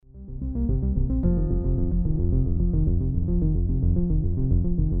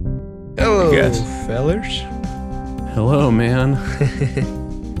guys. Fellers. Hello, man.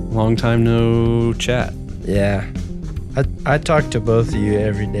 Long time no chat. Yeah, I talk to both of you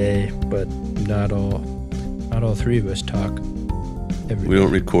every day, but not all three of us talk every We day.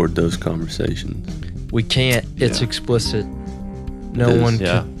 don't record those conversations. We can't. It's Yeah. explicit. It No is, one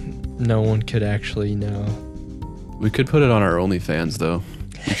yeah. no one could actually know. We could put it on our OnlyFans though.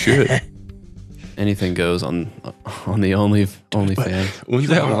 We should. Anything goes on the OnlyFans. When's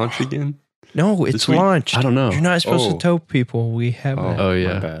that launch again? No, it's This week? launched. I don't know. You're not supposed Oh. to tell people we have it. Oh,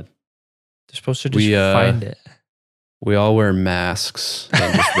 yeah. My bad. They're supposed to just We, find it. We all wear masks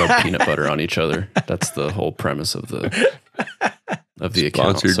and just rub peanut butter on each other. That's the whole premise of the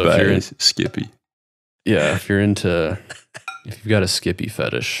account. Sponsored So if by you're Skippy. if you've got a Skippy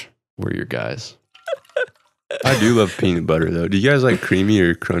fetish, we're your guys. I do love peanut butter though. Do you guys like creamy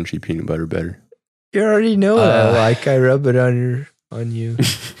or crunchy peanut butter better? You already know what I Uh, like. I rub it on you.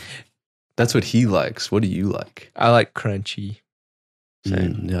 That's what he likes. What do you like? I like crunchy.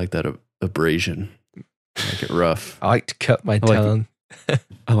 Same. You like that abrasion. I like it rough. I like to cut my like it. tongue.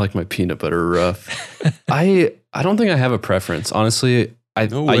 I like my peanut butter rough. I don't think I have a preference. Honestly,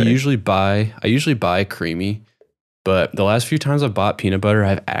 No I way. usually buy creamy, but the last few times I've bought peanut butter,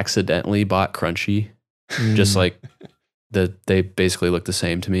 I've accidentally bought crunchy. Just Mm. like they basically look the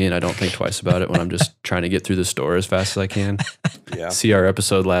same to me, and I don't think twice about it when I'm just trying to get through the store as fast as I can. Yeah. See our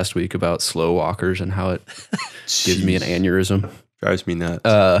episode last week about slow walkers and how it gives me an aneurysm. Drives me nuts.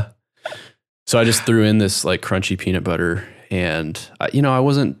 So I just threw in this like crunchy peanut butter, and I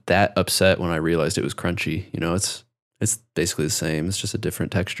wasn't that upset when I realized it was crunchy. It's basically the same. It's just a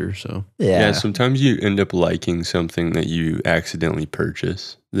different texture. So Yeah, sometimes you end up liking something that you accidentally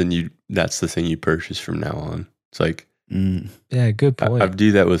purchase. Then that's the thing you purchase from now on. It's like Yeah, good point. I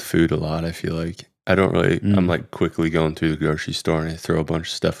do that with food a lot. I feel like I don't really. Mm. I'm like quickly going through the grocery store and I throw a bunch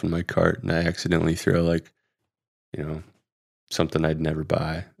of stuff in my cart and I accidentally throw like, something I'd never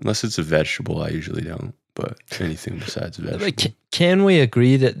buy unless it's a vegetable. I usually don't, but anything besides a vegetable. Like, can we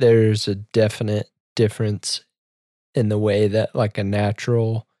agree that there's a definite difference in the way that like a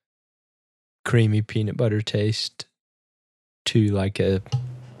natural creamy peanut butter taste to like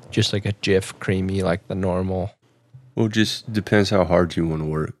just like a Jif creamy, like the normal? Well, it just depends how hard you want to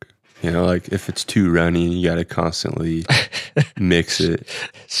work. Like if it's too runny and you got to constantly mix it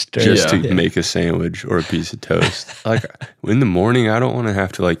just to Yeah. make a sandwich or a piece of toast. Like in the morning, I don't want to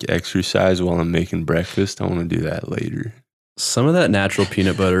have to like exercise while I'm making breakfast. I want to do that later. some of that natural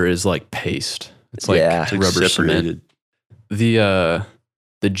peanut butter is like paste. It's like Yeah. It's like rubber cement. separated. The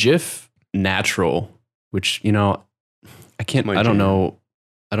Jif natural, which I can't. My I don't jam. know.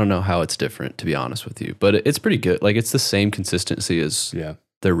 I don't know how it's different, to be honest with you, but it's pretty good. Like it's the same consistency as Yeah.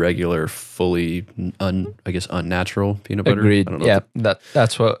 the regular, fully unnatural peanut butter. Agreed. I don't know Yeah,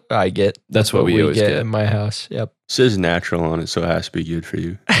 that's what I get. That's what we always get. in my house. Yep. It says natural on it, so it has to be good for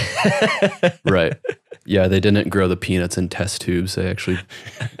you. Right. Yeah, they didn't grow the peanuts in test tubes. They actually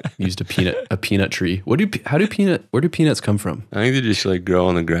used a peanut tree. Where do peanuts come from? I think they just like grow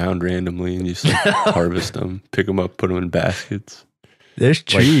on the ground randomly and you just like harvest them, pick them up, put them in baskets. There's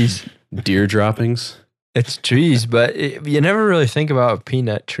trees. Deer droppings. It's trees, but you never really think about a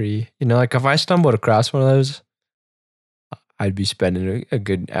peanut tree. Like if I stumbled across one of those, I'd be spending a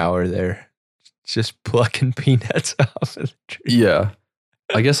good hour there just plucking peanuts off of the tree. Yeah.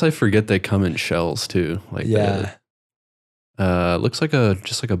 I guess I forget they come in shells too. Like Yeah. looks like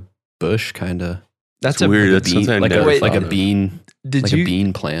just like a bush kind of. That's It's weird. That's bean, something I like never a thought of. bean, Did like you a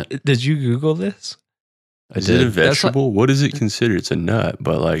bean plant. did you Google this? I Is it a did. vegetable? What is it considered? It's a nut,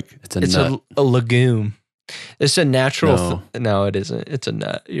 but like It's a It's nut. a legume. It's a natural. No. No, it isn't. It's a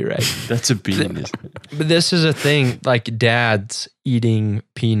nut. You're right. that's a bean. Isn't it? But this is a thing. Like dads eating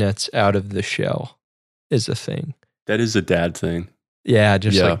peanuts out of the shell is a thing. That is a dad thing. Yeah,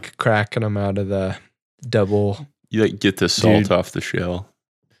 just Yeah. like cracking them out of the double. You like get the salt Dude. off the shell.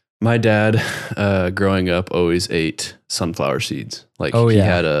 My dad, growing up, always ate sunflower seeds. Like Oh, he yeah.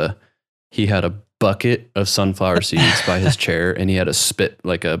 had a bucket of sunflower seeds by his chair, and he had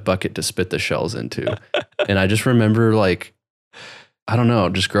a bucket to spit the shells into. And I just remember, like, I don't know,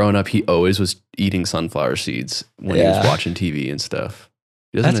 just growing up, he always was eating sunflower seeds when he was Yeah. watching TV and stuff.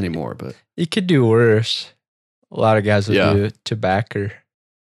 He doesn't That's- anymore, but You could do worse. A lot of guys will Yeah. do tobacco.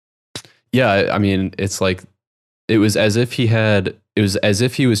 yeah, I mean, it's like it was as if he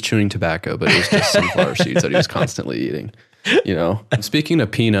was chewing tobacco, but it was just sunflower seeds that he was constantly eating. Speaking of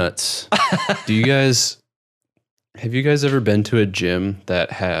peanuts, have you guys ever been to a gym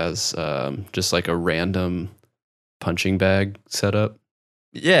that has just like a random punching bag set up?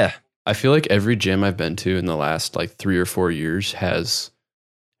 Yeah. I feel like every gym I've been to in the last like 3 or 4 years has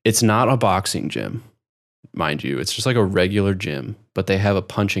It's not a boxing gym, mind you. It's just like a regular gym, but they have a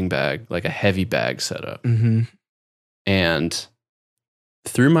punching bag, like a heavy bag set up. Mm-hmm. And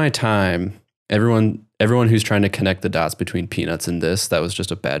through my time, everyone who's trying to connect the dots between peanuts and this, that was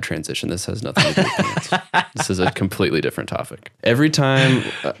just a bad transition. This has nothing to do with peanuts. This is a completely different topic. Every time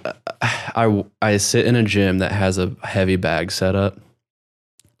I sit in a gym that has a heavy bag set up,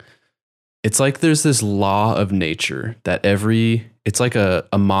 it's like there's this law of nature that it's like a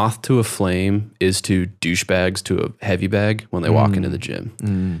moth to a flame is to douchebags to a heavy bag when they walk into the gym.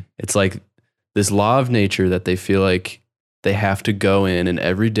 Mm. It's like this law of nature that they feel like they have to go in and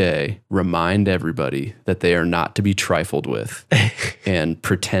every day remind everybody that they are not to be trifled with and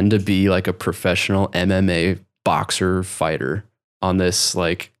pretend to be like a professional MMA boxer fighter on this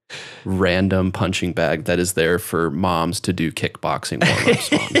like random punching bag that is there for moms to do kickboxing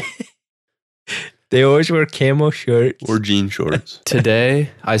warm-ups on. They always wear camo shirts. Or jean shorts. Today,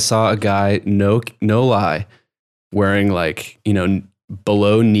 I saw a guy, no lie, wearing like,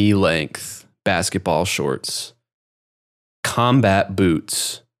 below knee length basketball shorts, combat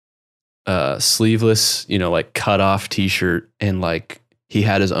boots, sleeveless, like cut off t-shirt. And like he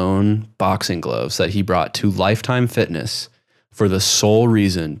had his own boxing gloves that he brought to Lifetime Fitness for the sole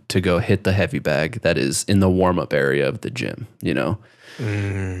reason to go hit the heavy bag that is in the warm-up area of the gym,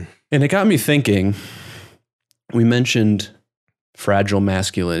 Mm. And it got me thinking, we mentioned fragile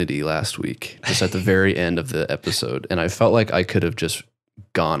masculinity last week, just at the very end of the episode. And I felt like I could have just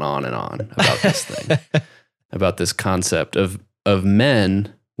gone on and on about this thing, about this concept of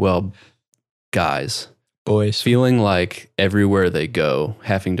men, guys, boys, feeling like everywhere they go,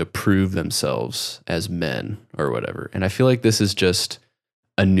 having to prove themselves as men or whatever. And I feel like this is just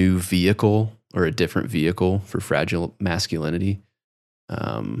a new vehicle or a different vehicle for fragile masculinity.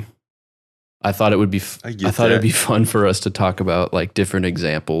 I thought it would be it'd be fun for us to talk about like different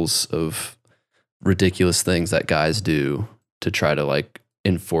examples of ridiculous things that guys do to try to like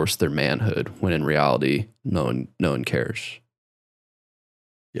enforce their manhood when in reality no one cares.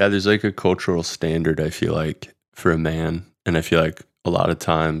 Yeah, there's like a cultural standard, I feel like, for a man. And I feel like a lot of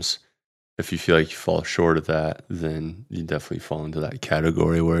times if you feel like you fall short of that, then you definitely fall into that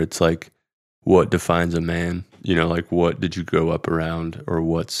category where it's like, what defines a man? Like what did you grow up around, or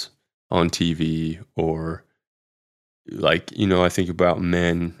what's on TV, or like, I think about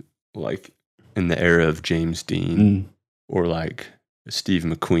men like in the era of James Dean or like Steve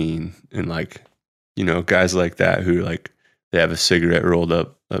McQueen and like, guys like that who like they have a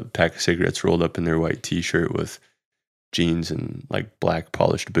pack of cigarettes rolled up in their white t-shirt with jeans and like black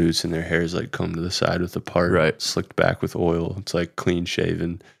polished boots, and their hair is like combed to the side with a part, right, slicked back with oil. It's like clean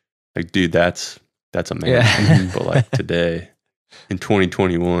shaven. Like, dude, that's a man. Yeah. But like today in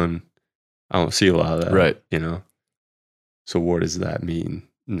 2021, I don't see a lot of that. Right. So what does that mean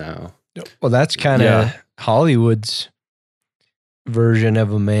now? Well, that's kind of Hollywood's version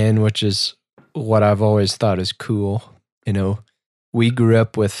of a man, which is what I've always thought is cool. We grew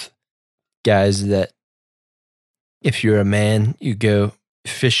up with guys that if you're a man, you go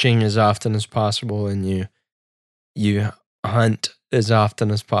fishing as often as possible and you hunt as often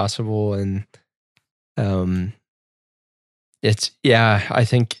as possible. And I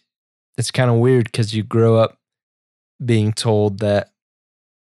think it's kind of weird because you grow up being told that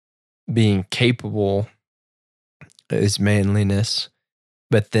being capable is manliness.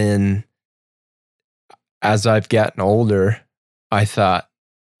 But then as I've gotten older, I thought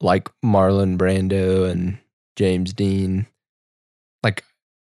like Marlon Brando and James Dean, like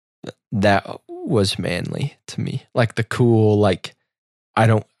that was manly to me. Like the cool, like I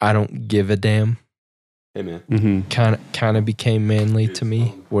don't give a damn. Hey man. Mm-hmm. Kind of became manly to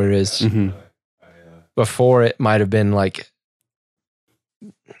me. Whereas before it might have been like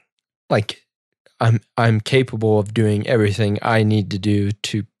I'm capable of doing everything I need to do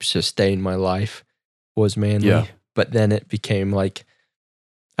to sustain my life was manly. Yeah. But then it became like,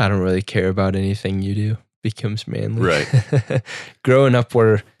 I don't really care about anything you do becomes manly. Right. Growing up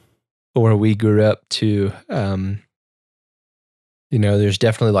where we grew up too, there's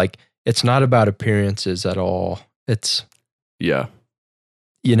definitely like, it's not about appearances at all. It's,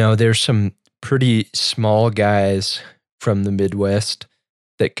 there's some pretty small guys from the Midwest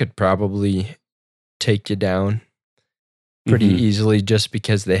that could probably take you down pretty easily just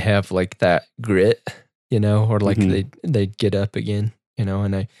because they have like that grit, or like they'd get up again,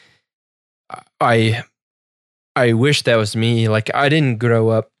 and I wish that was me. Like we didn't grow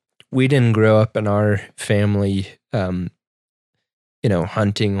up in our family, hunting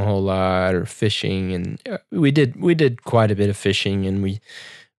a whole lot or fishing. And we did quite a bit of fishing, and we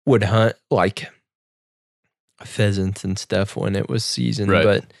would hunt like pheasants and stuff when it was season,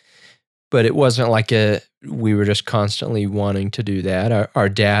 Right. but it wasn't like we were just constantly wanting to do that. Our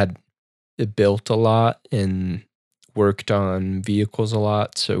dad built a lot and worked on vehicles a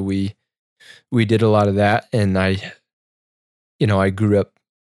lot, so we did a lot of that. And I grew up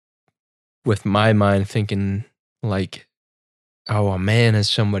with my mind thinking like, oh, a man is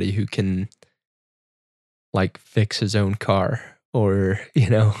somebody who can like fix his own car, or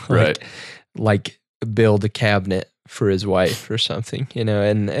Right. like build a cabinet for his wife or something,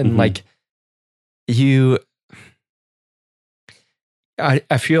 and Mhm. like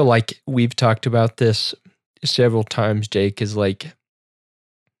I feel like we've talked about this several times, Jake, is like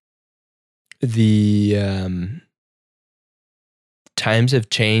the times have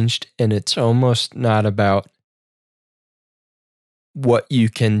changed, and it's almost not about what you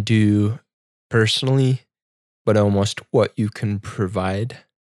can do personally, but almost what you can provide.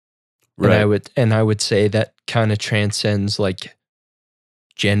 Right. And I would say that kind of transcends like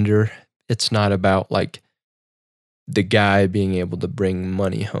gender. It's not about like the guy being able to bring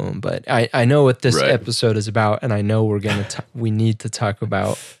money home, but I know what this Right. episode is about, and I know we need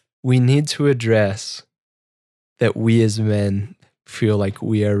to address that we as men feel like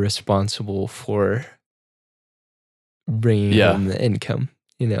we are responsible for bringing Yeah. home the income.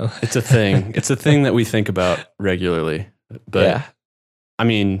 It's a thing. It's a thing that we think about regularly. But yeah, I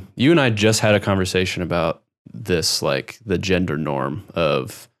mean, you and I just had a conversation about this, like the gender norm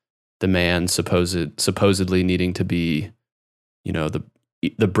of the man supposedly needing to be,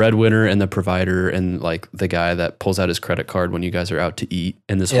 the breadwinner and the provider, and like the guy that pulls out his credit card when you guys are out to eat,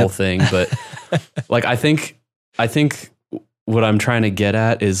 and this whole thing. But like, I think what I'm trying to get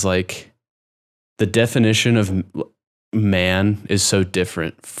at is like the definition of man is so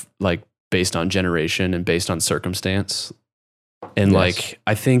different, like based on generation and based on circumstance. And Yes. like,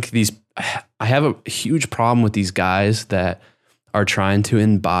 I think I have a huge problem with these guys that are trying to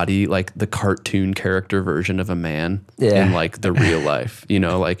embody like the cartoon character version of a man Yeah. in like the real life,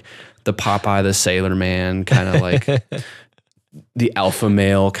 like the Popeye the Sailor Man, kind of like the alpha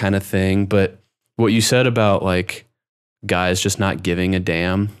male kind of thing. But what you said about like guys just not giving a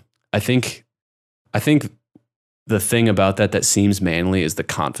damn, I think the thing about that seems manly is the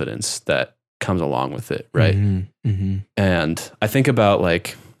confidence that comes along with it, right? Mm-hmm, mm-hmm. And I think about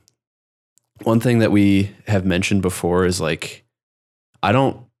like one thing that we have mentioned before is like, I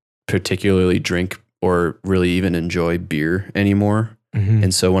don't particularly drink or really even enjoy beer anymore. Mm-hmm.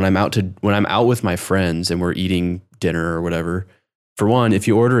 And so when I'm out with my friends and we're eating dinner or whatever, for one, if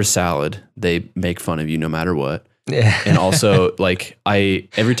you order a salad, they make fun of you no matter what. Yeah. And also like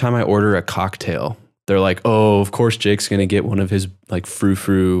every time I order a cocktail, they're like, oh, of course Jake's going to get one of his like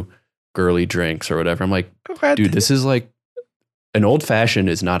frou-frou girly drinks or whatever. I'm like, What? dude, this is like an old fashioned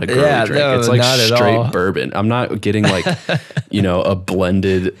is not a girly Yeah, drink. no, It's like not at all. straight bourbon. I'm not getting like, a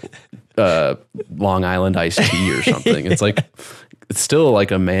blended Long Island iced tea or something. It's like, it's still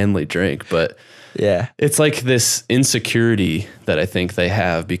like a manly drink, but Yeah. it's like this insecurity that I think they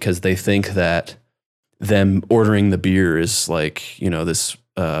have because they think that them ordering the beer is like, this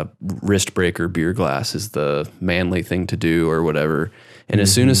wrist breaker beer glass is the manly thing to do or whatever. And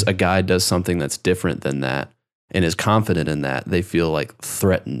as soon as a guy does something that's different than that and is confident in that, they feel like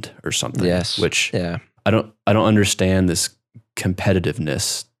threatened or something. Yes. Which Yeah. I don't understand this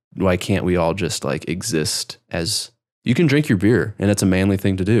competitiveness. Why can't we all just like exist as you can drink your beer and it's a manly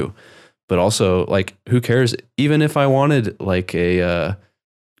thing to do, but also like, who cares? Even if I wanted like a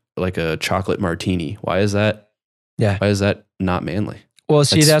chocolate martini, why is that? Yeah. Why is that not manly? Well,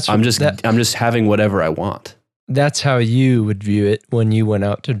 see, I'm just having whatever I want. That's how you would view it when you went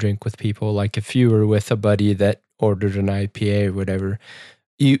out to drink with people. Like if you were with a buddy that ordered an IPA or whatever,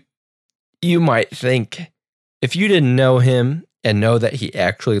 you might think, if you didn't know him and know that he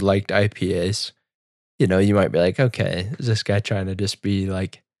actually liked IPAs, you might be like, okay, is this guy trying to just be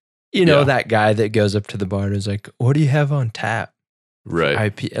like, Yeah. that guy that goes up to the bar and is like, what do you have on tap? Right.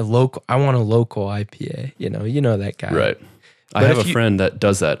 IPA, I want a local IPA. You know that guy. Right. I But have if a you- friend that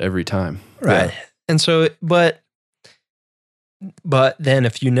does that every time. Right. And so, but then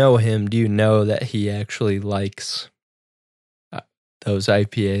if you know him, do you know that he actually likes those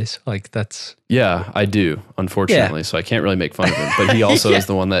IPAs? Like that's Yeah, I do, unfortunately. So I can't really make fun of him. But he also Yeah. is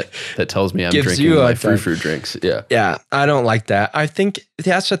the one that tells me I'm Gives drinking you a my time. frou-frou drinks. Yeah. yeah, I don't like that. I think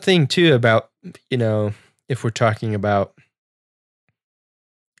that's the thing too about, if we're talking about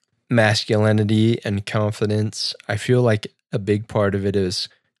masculinity and confidence, I feel like a big part of it is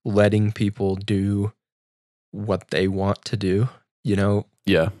letting people do what they want to do.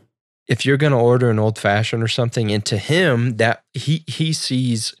 Yeah. If you're going to order an old fashioned or something, and to him that he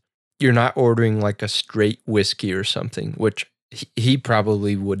sees you're not ordering like a straight whiskey or something, which he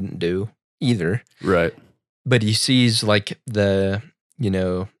probably wouldn't do either. Right. But he sees like the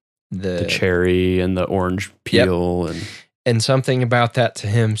cherry and the orange peel and something about that to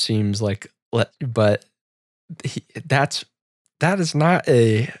him seems like, but that's not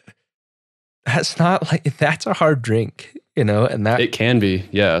a hard drink, and that it can be,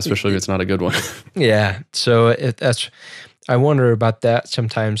 yeah, especially if it's not a good one. Yeah. So I wonder about that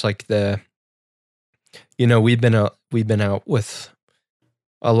sometimes, like we've been out with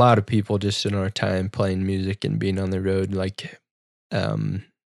a lot of people just in our time playing music and being on the road, like,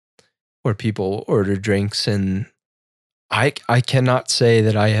 where people order drinks, and I cannot say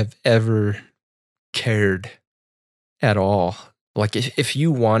that I have ever cared at all. Like if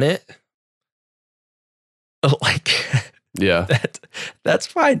you want it, like, yeah, that's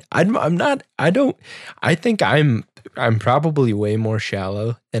fine. I think I'm probably way more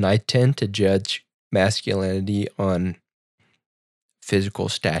shallow, and I tend to judge masculinity on physical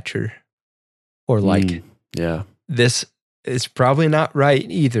stature, or like, yeah, this is probably not right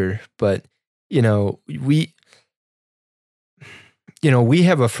either, but we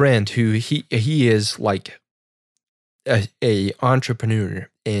have a friend who he is like a entrepreneur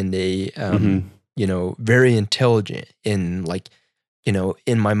and a very intelligent, and like,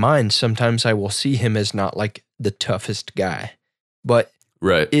 in my mind sometimes I will see him as not like the toughest guy, but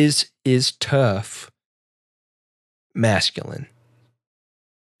right, is tough masculine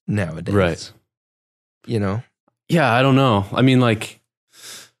nowadays, right? Yeah, I don't know. I mean, like,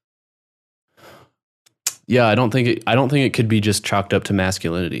 yeah, I don't think it could be just chalked up to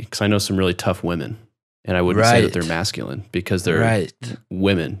masculinity, because I know some really tough women, and I wouldn't say that they're masculine because they're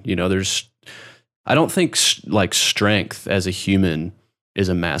women. I don't think like strength as a human is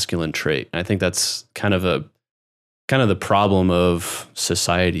a masculine trait. I think that's kind of the problem of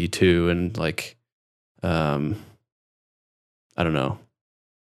society too. And like, I don't know.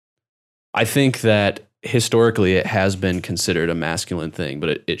 I think that historically it has been considered a masculine thing,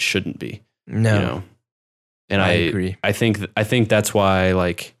 but it shouldn't be. No. And I agree. I think that's why,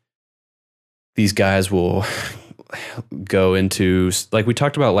 like, these guys will go into, like we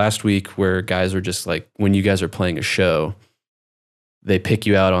talked about last week, where guys are just like, when you guys are playing a show, they pick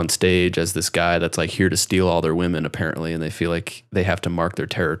you out on stage as this guy that's like here to steal all their women, apparently, and they feel like they have to mark their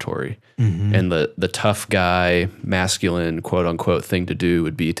territory. Mm-hmm. And the tough guy, masculine, quote unquote, thing to do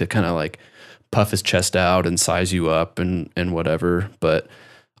would be to kind of like puff his chest out and size you up and whatever. But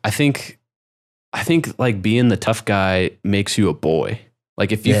I think like being the tough guy makes you a boy.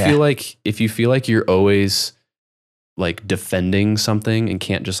 Like if you feel like you're always like defending something and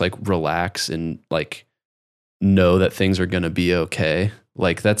can't just like relax and like know that things are going to be okay.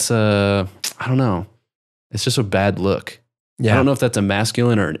 Like that's I don't know. It's just a bad look. Yeah. I don't know if that's a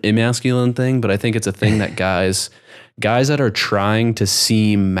masculine or an emasculine thing, but I think it's a thing that guys that are trying to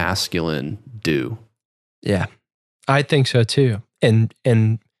seem masculine do. Yeah. I think so too. And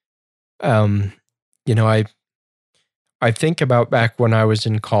I think about back when I was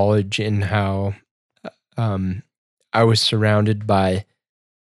in college and how I was surrounded by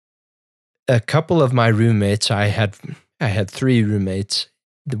a couple of my roommates. I had 3 roommates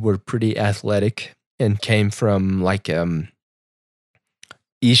that were pretty athletic and came from like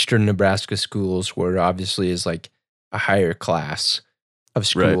Eastern Nebraska schools, where obviously is like a higher class of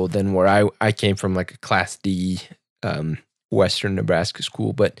school than where I came from, like a Class D Western Nebraska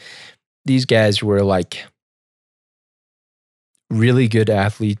school. But these guys were like really good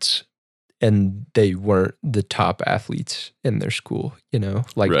athletes, and they weren't the top athletes in their school,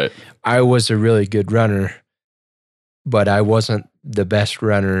 like I was a really good runner, but I wasn't the best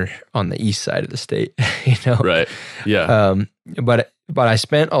runner on the east side of the state, Right. Yeah. But I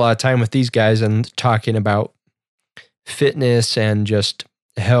spent a lot of time with these guys and talking about fitness and just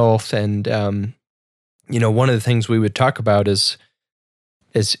health. And, one of the things we would talk about is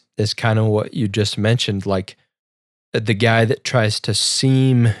kind of what you just mentioned, like the guy that tries to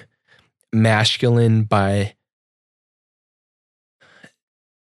seem masculine by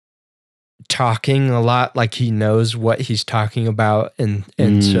talking a lot like he knows what he's talking about.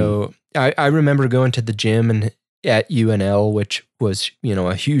 And so I remember going to the gym and at UNL, which was,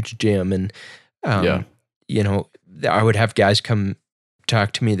 a huge gym. And, I would have guys come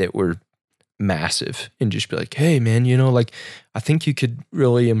talk to me that were massive and just be like, hey man, like I think you could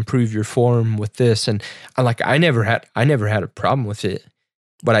really improve your form with this. And I never had a problem with it,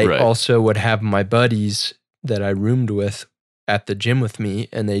 but I also would have my buddies that I roomed with at the gym with me,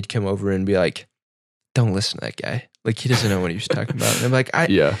 and they'd come over and be like, don't listen to that guy. Like he doesn't know what he was talking about. And I'm like,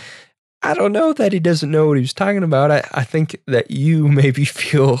 I don't know that he doesn't know what he was talking about. I think that you maybe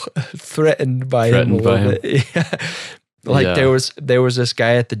feel threatened by him a little bit. Yeah. Like Yeah. there was this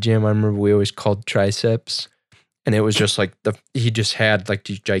guy at the gym I remember we always called Triceps. And it was just like he just had like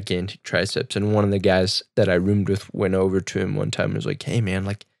these gigantic triceps. And one of the guys that I roomed with went over to him one time and was like, "Hey man,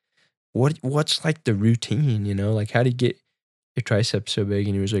 like what's like the routine, you know? Like how do you get your triceps so big?"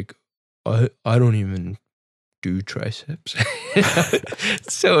 And he was like, I don't even do triceps.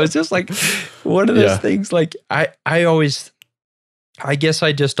 So it's just like one of those things. Like I guess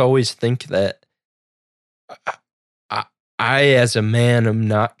I just always think that I as a man am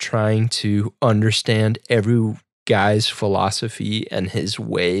not trying to understand every guy's philosophy and his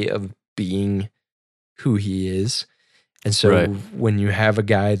way of being who he is. And so when you have a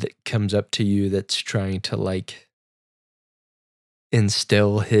guy that comes up to you that's trying to like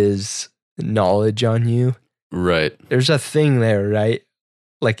instill his knowledge on you, right? There's a thing there, right?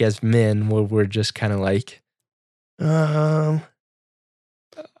 Like as men, where we're just kind of like, I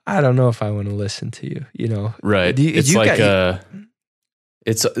don't know if I want to listen to you, you know? Right. It's like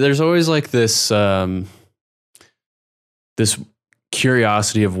there's always like this this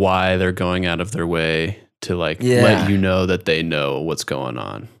curiosity of why they're going out of their way to like let you know that they know what's going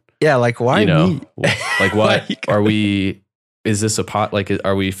on. Yeah, like why me? Like why are we? Is this a pot? Like,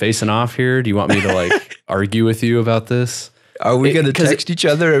 are we facing off here? Do you want me to like argue with you about this? Are we going to text each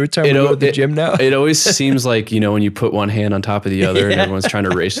other every time we go to the gym now? It always seems like, you know, when you put one hand on top of the other and everyone's trying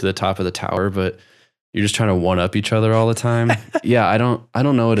to race to the top of the tower, but you're just trying to one up each other all the time. Yeah, I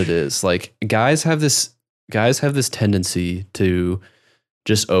don't know what it is. Like guys have this tendency to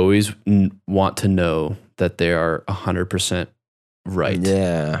just always want to know that they are 100% right.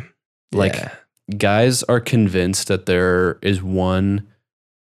 Yeah. Like guys are convinced that there is one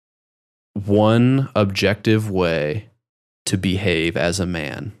objective way to behave as a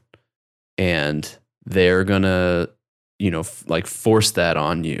man, and they're gonna, you know, like force that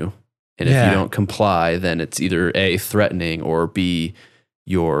on you. And if you don't comply, then it's either A, threatening, or B,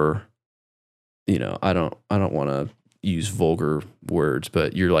 you're, you know, I don't want to use vulgar words,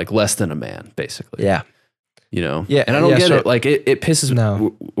 but you're like less than a man, basically. Yeah. You know? Yeah. And I don't get it. Like it pisses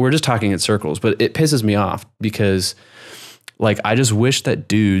me. We're just talking in circles, but it pisses me off because like I just wish that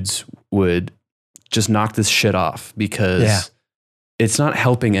dudes would just knock this shit off, because it's not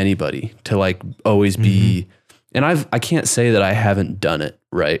helping anybody to like always be, and I can't say that I haven't done it,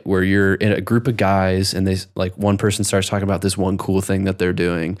 right? Where you're in a group of guys and they like one person starts talking about this one cool thing that they're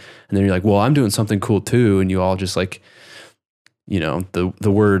doing, and then you're like, well, I'm doing something cool too. And you all just like, you know,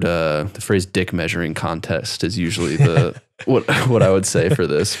 the phrase dick measuring contest is usually the, what I would say for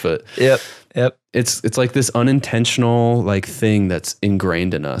this, but Yep. It's like this unintentional like thing that's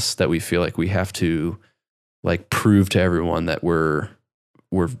ingrained in us that we feel like we have to like prove to everyone that we're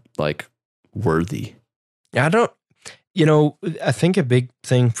like worthy. I don't, you know, I think a big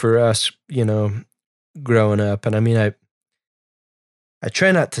thing for us, you know, growing up, and I mean, I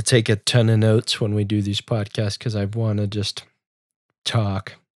try not to take a ton of notes when we do these podcasts because I want to just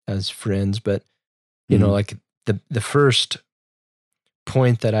talk as friends, but you know, like the first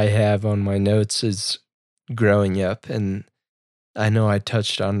point that I have on my notes is growing up, and I know I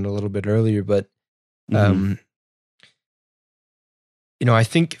touched on it a little bit earlier, but you know, I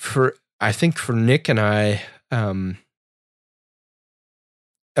think for Nick and I,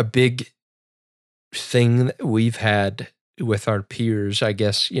 a big thing that we've had with our peers, I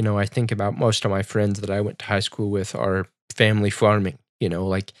guess, you know, I think about most of my friends that I went to high school with are family farming, you know,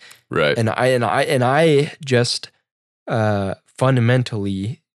 like, right. And I just,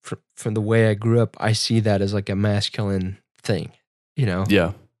 fundamentally from the way I grew up, I see that as like a masculine thing, you know?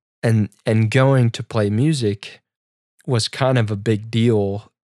 Yeah. And going to play music was kind of a big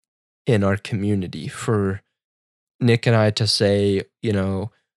deal in our community for Nick and I to say, you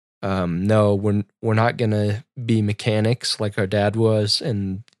know, no, we're not gonna be mechanics like our dad was,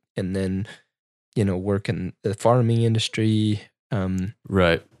 and then, you know, work in the farming industry.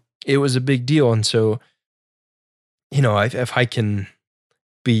 Right. It was a big deal, and so, you know, if I can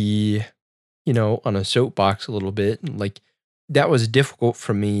be, you know, on a soapbox a little bit, like that was difficult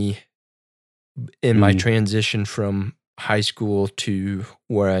for me in my transition from high school to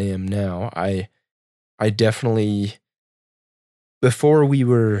where I am now. I definitely, before we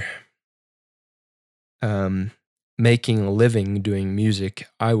were making a living doing music,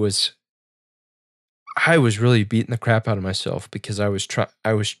 I was really beating the crap out of myself because I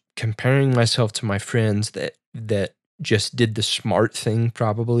was comparing myself to my friends that just did the smart thing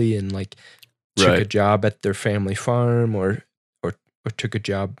probably, and like took a job at their family farm or took a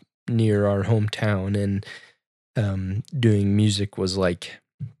job near our hometown, and doing music was like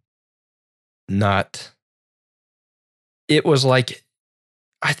not. It was like,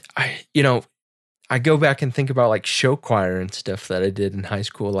 I go back and think about like show choir and stuff that I did in high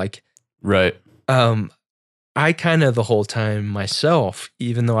school. Like, Right. I kind of the whole time myself,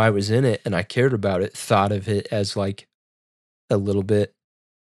 even though I was in it and I cared about it, thought of it as like a little bit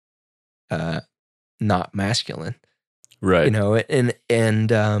not masculine, Right. you know, and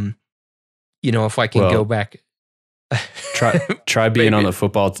if I can go back, try being on the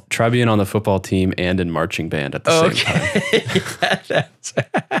football team and in marching band at the same time.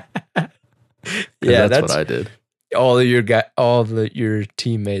 Yeah, that's what I did. All your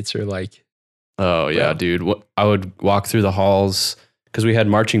teammates are like, oh yeah, well, dude. I would walk through the halls because we had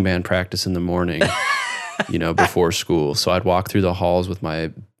marching band practice in the morning, before school. So I'd walk through the halls with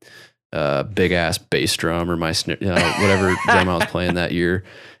my big ass bass drum or my whatever drum I was playing that year,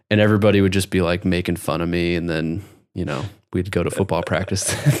 and everybody would just be like making fun of me, and then we'd go to football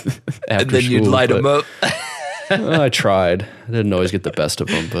practice after and then school, you'd light them up. I tried. I didn't always get the best of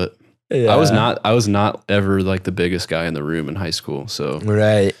them, but Yeah. I was not ever like the biggest guy in the room in high school. So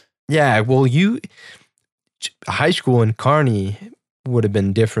right. Yeah. Well, high school in Kearney would have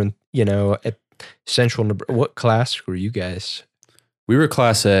been different, at Central Nebraska. What class were you guys? we were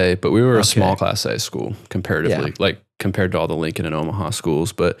Class A, but we were a Okay. small Class A school comparatively, Yeah. like compared to all the Lincoln and Omaha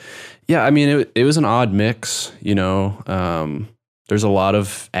schools. But yeah, I mean, it was an odd mix, there's a lot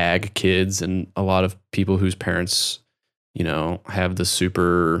of ag kids and a lot of people whose parents, have the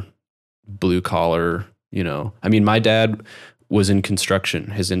super blue collar, I mean, my dad was in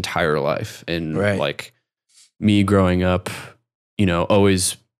construction his entire life. And Right. like me growing up,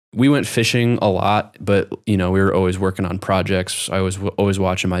 we went fishing a lot, but we were always working on projects. I was always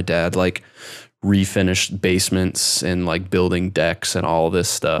watching my dad like refinish basements and like building decks and all this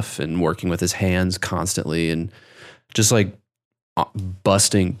stuff and working with his hands constantly and just like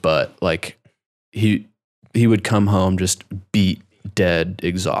busting butt. Like he would come home just beat, dead,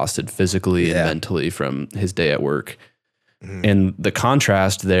 exhausted physically and Yeah. mentally from his day at work. Mhm. And the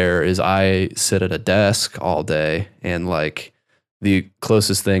contrast there is I sit at a desk all day and like the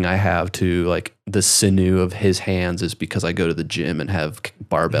closest thing I have to like the sinew of his hands is because I go to the gym and have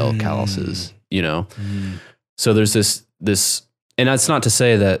barbell calluses, So there's this, and that's not to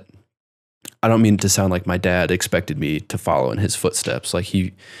say that I don't mean to sound like my dad expected me to follow in his footsteps. Like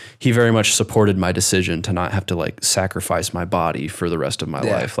he very much supported my decision to not have to like sacrifice my body for the rest of my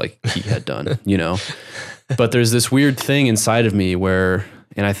Yeah. life like he had done, But there's this weird thing inside of me where,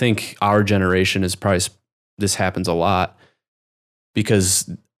 and I think our generation is probably, this happens a lot because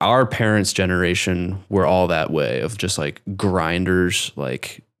our parents' generation were all that way of just like grinders,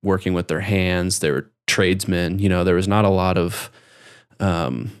 like working with their hands. They were tradesmen, there was not a lot of,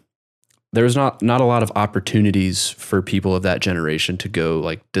 there was not a lot of opportunities for people of that generation to go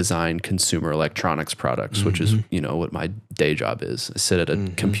like design consumer electronics products, which is, what my day job is. I sit at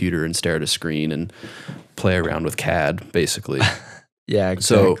a computer and stare at a screen and play around with CAD basically. Yeah,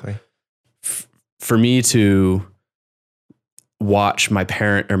 exactly. For me to watch my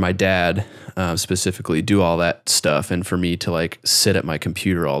parent or my dad specifically do all that stuff, and for me to like sit at my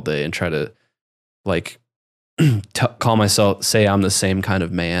computer all day and try to like call myself, say I'm the same kind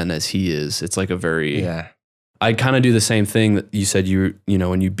of man as he is. It's like a very, I kind of do the same thing that you said,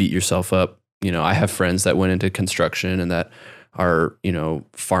 when you beat yourself up, I have friends that went into construction and that are,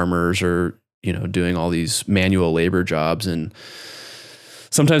 farmers or, doing all these manual labor jobs. And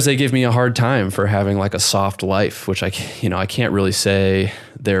sometimes they give me a hard time for having like a soft life, which I can't really say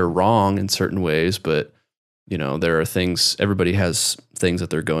they're wrong in certain ways, but there are things, everybody has things that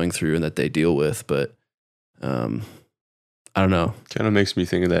they're going through and that they deal with, but I don't know. Kind of makes me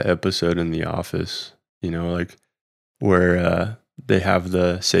think of that episode in The Office, like where they have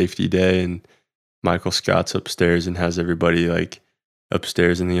the safety day and Michael Scott's upstairs and has everybody like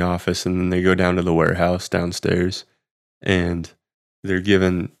upstairs in the office, and then they go down to the warehouse downstairs and they're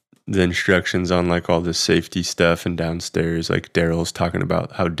given the instructions on like all this safety stuff, and downstairs like Daryl's talking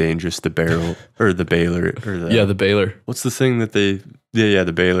about how dangerous the barrel or the baler or the baler. What's the thing that the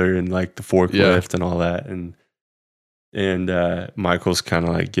baler and like the forklift and all that, and Michael's kind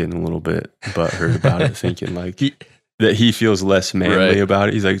of like getting a little bit butthurt about it, thinking like that he feels less manly about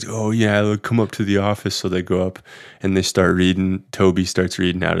it. He's like, oh yeah, they'll come up to the office. So they go up and they start reading. Toby starts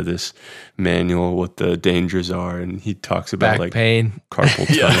reading out of this manual what the dangers are, and he talks about Back like pain, carpal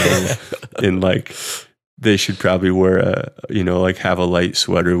tunnel, and like they should probably wear like have a light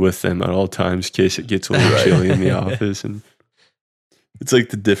sweater with them at all times in case it gets a little chilly in the office. And it's like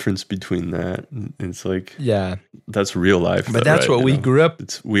the difference between that. And it's like, that's real life. But that's what we grew up.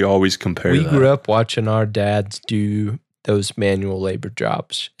 We always compare. We grew up watching our dads do those manual labor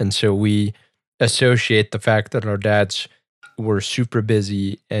jobs, and so we associate the fact that our dads were super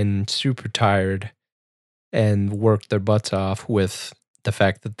busy and super tired and worked their butts off with the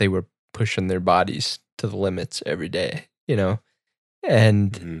fact that they were pushing their bodies to the limits every day,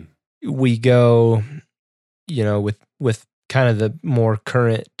 and we go, with kind of the more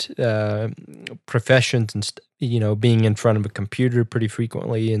current professions and being in front of a computer pretty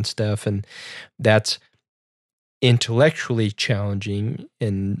frequently and stuff, and that's intellectually challenging,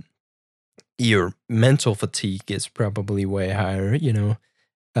 and your mental fatigue is probably way higher.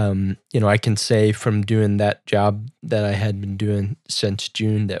 I can say from doing that job that I had been doing since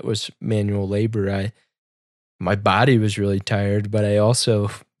June, that was manual labor, my body was really tired, but I also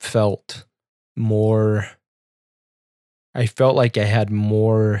felt like I had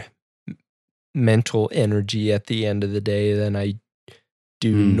more mental energy at the end of the day than I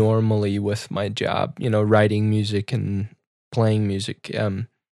do normally with my job, writing music and playing music.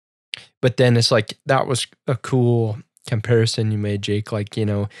 But then it's like, that was a cool comparison you made, Jake. Like,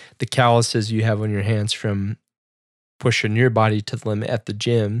 the calluses you have on your hands from pushing your body to the limit at the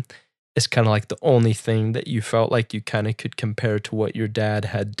gym is kind of like the only thing that you felt like you kind of could compare to what your dad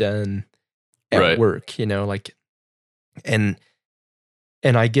had done at work, like, and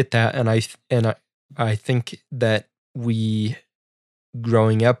I get that. And I think that we,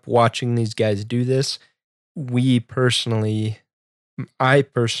 growing up watching these guys do this, I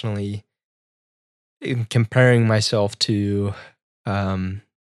personally am comparing myself to, I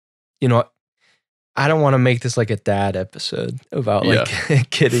don't want to make this like a dad episode about like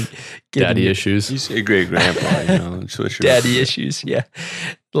getting daddy issues. You say great grandpa, daddy issues, yeah,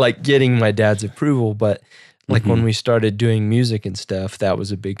 like getting my dad's approval. But like when we started doing music and stuff, that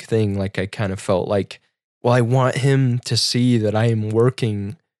was a big thing. Like I kind of felt like, well, I want him to see that I am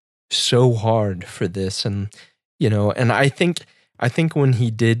working so hard for this, and and I think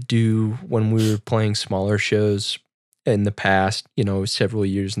when we were playing smaller shows in the past, several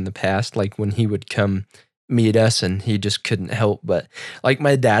years in the past, like when he would come meet us and he just couldn't help but, like,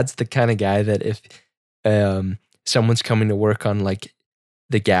 my dad's the kind of guy that if someone's coming to work on like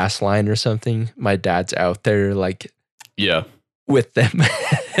the gas line or something, my dad's out there like with them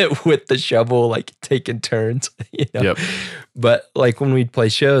with the shovel, like taking turns, Yep. But like when we'd play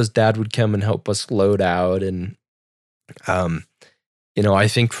shows, Dad would come and help us load out, and I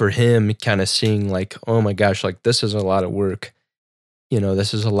think for him, kind of seeing like, oh my gosh, like this is a lot of work,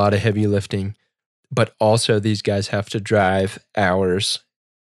 this is a lot of heavy lifting, but also these guys have to drive hours,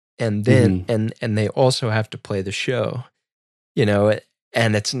 and then and they also have to play the show,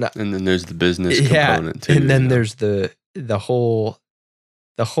 and it's not, and then there's the business component too, and then there's the whole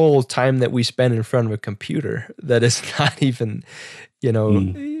time that we spend in front of a computer that is not even,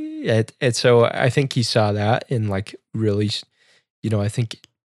 and so I think he saw that and like really, I think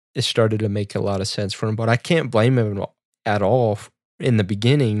it started to make a lot of sense for him. But I can't blame him at all in the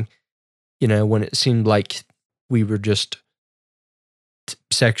beginning, when it seemed like we were just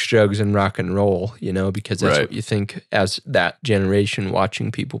sex, drugs, and rock and roll, because that's what you think as that generation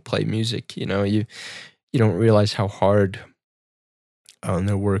watching people play music. You don't realize how hard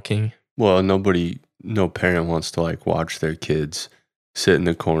they're working. Well, no parent wants to like watch their kids sit in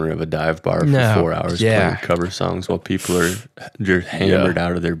the corner of a dive bar for 4 hours playing cover songs while people are just hammered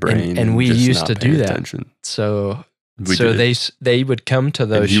out of their brain. And we used to do that. So they would come to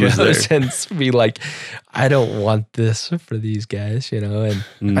those shows and be like, I don't want this for these guys, and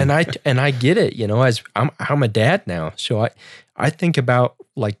I get it, as I'm a dad now. So I think about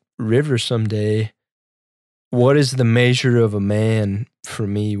like River someday. What is the measure of a man for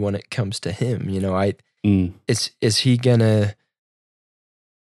me when it comes to him? Is he gonna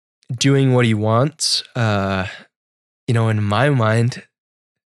doing what he wants? In my mind,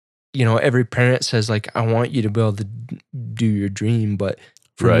 every parent says like, I want you to be able to do your dream. But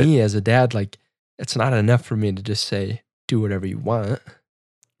for me as a dad, like it's not enough for me to just say, do whatever you want.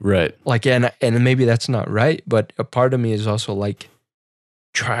 Right. Like, and maybe that's not right. But a part of me is also like,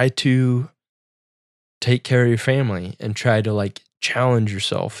 try to take care of your family and try to like challenge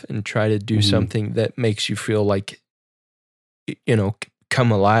yourself and try to do something that makes you feel like,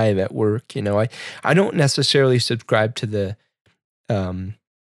 come alive at work. I don't necessarily subscribe to the,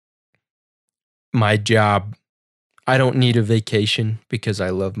 my job. I don't need a vacation because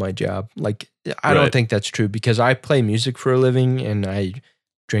I love my job. Like, I don't think that's true, because I play music for a living and I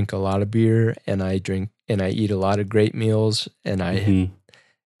drink a lot of beer and I eat a lot of great meals, and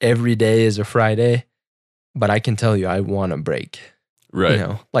every day is a Friday. But I can tell you, I want a break.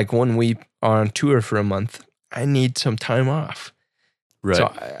 Right. Like when we are on tour for a month, I need some time off. Right.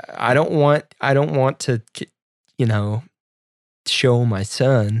 So I don't want to, show my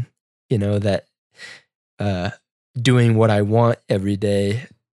son, that doing what I want every day,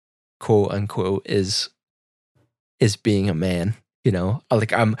 quote unquote, is being a man.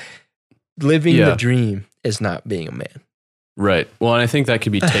 Like I'm living the dream is not being a man. Right. Well, and I think that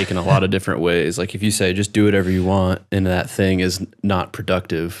could be taken a lot of different ways. Like if you say just do whatever you want and that thing is not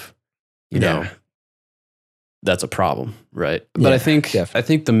productive, you know, that's a problem, right? But Yeah, I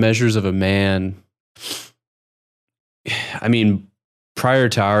think the measures of a man, I mean, prior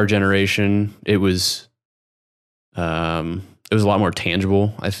to our generation, it was a lot more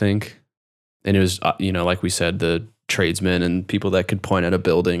tangible, I think. And it was, like we said, the tradesmen and people that could point at a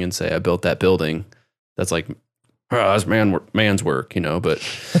building and say, I built that building. That's like, oh, that's man's work, but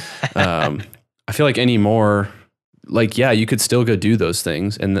I feel like anymore, like, yeah, you could still go do those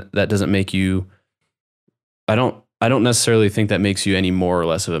things. And that doesn't make you, I don't necessarily think that makes you any more or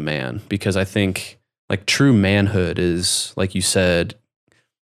less of a man, because I think like true manhood is, like you said,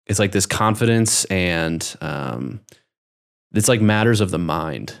 it's like this confidence and it's like matters of the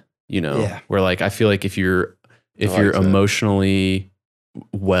mind, where like, I feel like if you're emotionally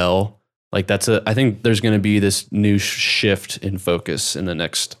well, like I think there's going to be this new shift in focus in the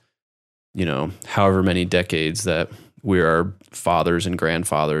next, however many decades that we are fathers and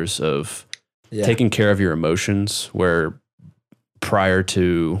grandfathers of taking care of your emotions, where prior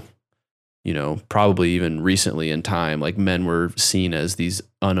to, probably even recently in time, like men were seen as these,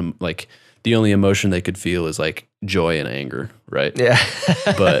 like the only emotion they could feel is like joy and anger. Right. Yeah.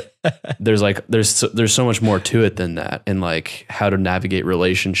 But there's so much more to it than that. And like how to navigate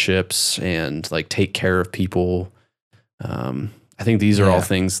relationships and like take care of people. I think these are all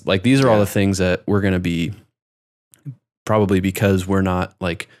things, like these are all the things that we're going to be, probably because we're not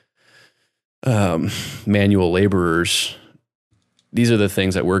like manual laborers. These are the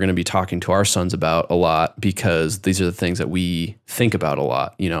things that we're going to be talking to our sons about a lot, because these are the things that we think about a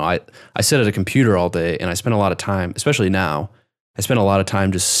lot. I sit at a computer all day and I spend a lot of time, especially now, I spend a lot of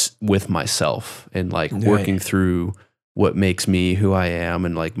time just with myself and like working through what makes me who I am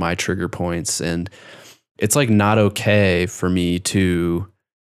and like my trigger points. And it's like not okay for me to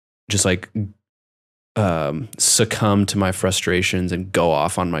just like succumb to my frustrations and go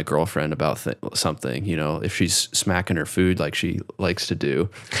off on my girlfriend about something, if she's smacking her food like she likes to do.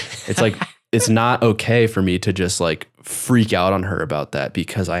 It's like, it's not okay for me to just like freak out on her about that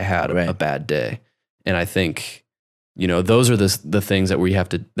because I had a bad day. And I think, those are the things that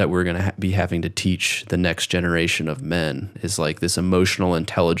we're going to be having to teach the next generation of men, is like this emotional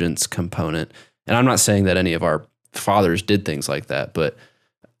intelligence component. And I'm not saying that any of our fathers did things like that, but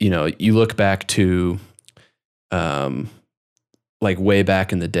you look back to, like way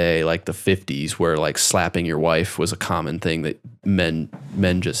back in the day, like the 50s, where like slapping your wife was a common thing that men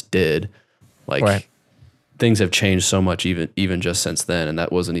just did. Like things have changed so much, even just since then. And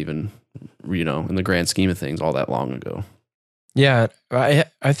that wasn't even, in the grand scheme of things, all that long ago. Yeah.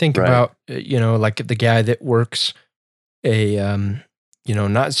 I think about, like the guy that works a,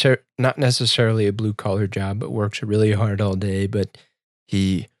 not necessarily a blue collar job, but works really hard all day, but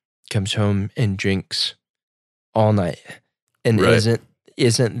he comes home and drinks all night and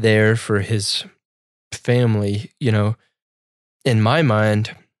isn't there for his family. In my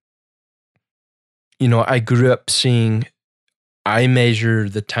mind, I grew up seeing, I measure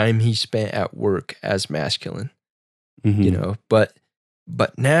the time he spent at work as masculine, but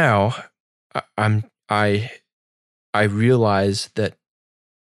now I realize that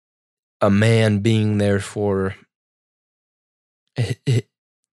a man being there for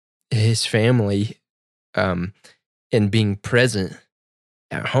his family, and being present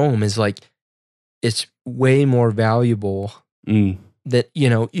at home is like, it's way more valuable that,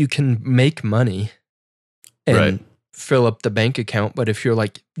 you can make money and fill up the bank account. But if you're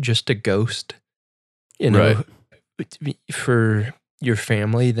like just a ghost, for your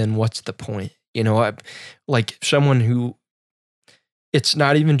family, then what's the point? Like someone who, it's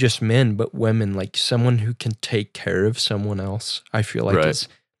not even just men, but women, like someone who can take care of someone else, I feel like it's,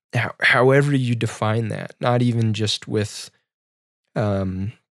 however you define that, not even just with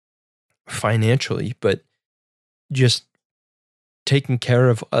financially, but just taking care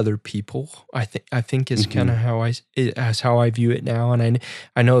of other people, I think is kind of how I view it now. And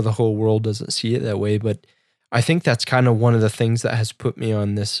I know the whole world doesn't see it that way, but I think that's kind of one of the things that has put me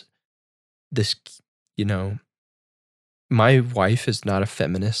on this, my wife is not a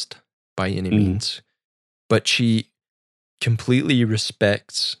feminist by any means, but she completely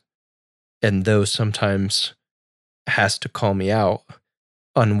respects, and though sometimes has to call me out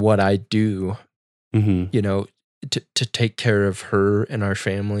on what I do, to take care of her and our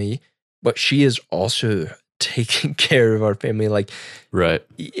family. But she is also taking care of our family. Like, Right.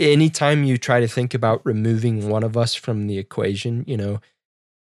 anytime you try to think about removing one of us from the equation,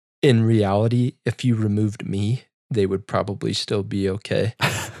 in reality, if you removed me, they would probably still be okay.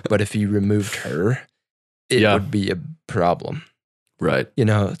 But if you removed her, it Yeah. would be a problem. Right.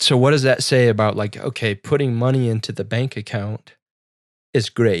 So what does that say about, like, okay, putting money into the bank account is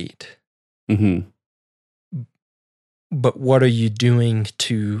great, Mm-hmm. but what are you doing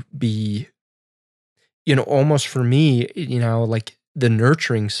to be, almost for me, like the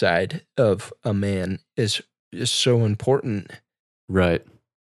nurturing side of a man is so important, Right.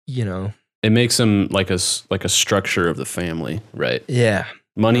 It makes him like a structure of the family, right? Yeah.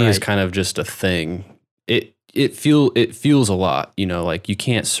 Money is Right. kind of just a thing. It feels a lot, like you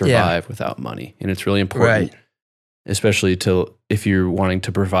can't survive without money, and it's really important, Right. especially if you're wanting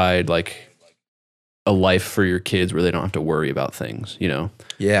to provide like a life for your kids where they don't have to worry about things,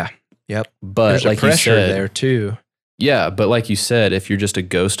 Yeah. Yep. But There's like a pressure you said, there too. yeah, but like you said, if you're just a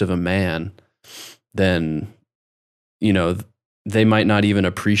ghost of a man, then they might not even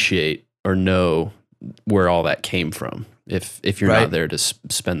appreciate or know where all that came from if you're Right. not there to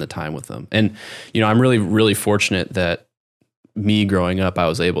spend the time with them. And I'm really, really fortunate that me growing up, I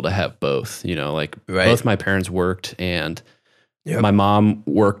was able to have both. Like Right. both my parents worked, and Yep. my mom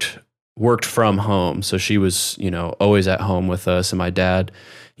worked from home, so she was always at home with us, and my dad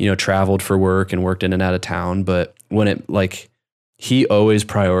traveled for work and worked in and out of town. But he always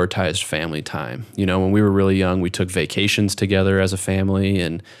prioritized family time. When we were really young, we took vacations together as a family,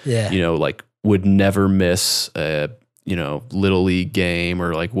 and Yeah. like would never miss a little league game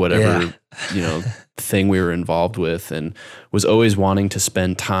or like whatever thing we were involved with, and was always wanting to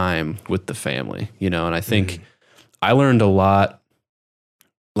spend time with the family. And I think I learned a lot.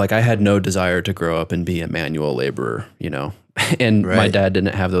 Like, I had no desire to grow up and be a manual laborer, and my Right. dad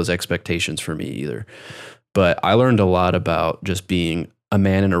didn't have those expectations for me either. But I learned a lot about just being a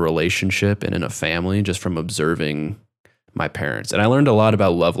man in a relationship and in a family just from observing my parents. And I learned a lot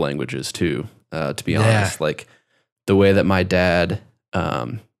about love languages too, to be honest. Like the way that my dad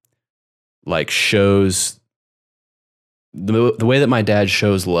shows the way that my dad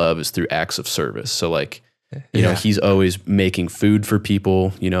shows love is through acts of service. So like, he's always making food for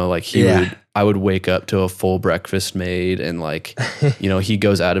people, I would wake up to a full breakfast made, and like, he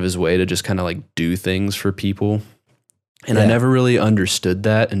goes out of his way to just kind of like do things for people. And I never really understood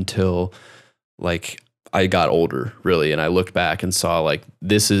that until like I got older, really. And I looked back and saw like,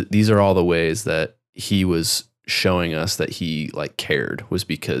 these are all the ways that he was showing us that he like cared, was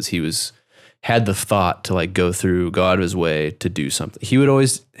because he had the thought to like go out of his way to do something. He would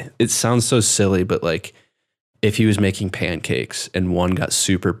always, it sounds so silly, but like, if he was making pancakes and one got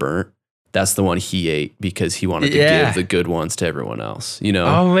super burnt, that's the one he ate because he wanted to give the good ones to everyone else,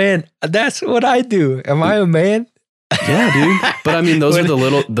 Oh man, that's what I do. Am I a man? Yeah, dude. But I mean, those are the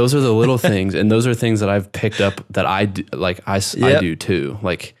little things, and those are things that I've picked up that I do, like I do too.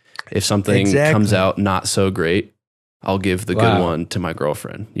 Like if something comes out not so great, I'll give the good one to my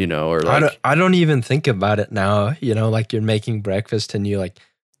girlfriend, or like I don't even think about it now. Like you're making breakfast and you like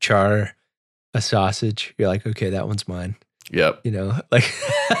char a sausage. You're like, okay, that one's mine. Yep. Like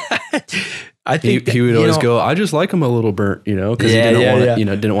I think he would always go, I just like them a little burnt, because he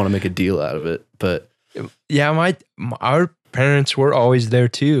didn't want to make a deal out of it. But yeah, our parents were always there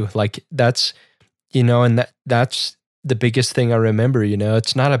too. Like that's and that's the biggest thing I remember.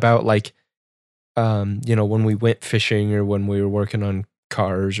 It's not about like when we went fishing or when we were working on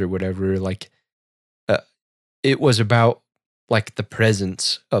cars or whatever. Like it was about like the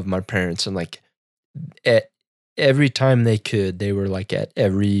presence of my parents, and like every time they were like at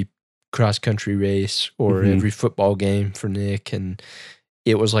every cross country race or every football game for Nick, and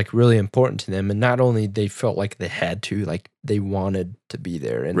it was like really important to them. And not only they felt like they had to, like they wanted to be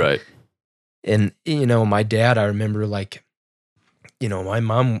there. And right. And my dad, I remember like, my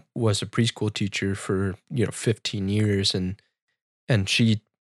mom was a preschool teacher for 15 years, and she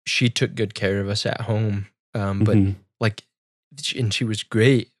took good care of us at home. But like, and she was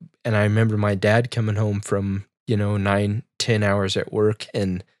great. And I remember my dad coming home from 9-10 hours at work,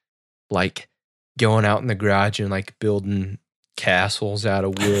 and like going out in the garage and like building castles out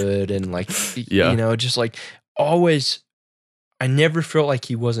of wood, and like just like always, I never felt like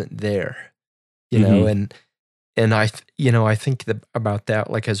he wasn't there, and I I think about that,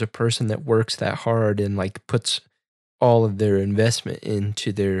 like as a person that works that hard and like puts all of their investment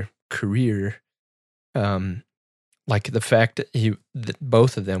into their career, like the fact that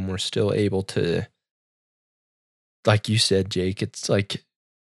both of them were still able to, like you said, Jake, it's like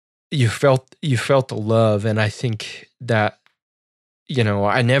you felt the love. And I think that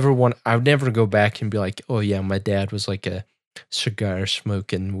I would never go back and be like, oh yeah, my dad was like a cigar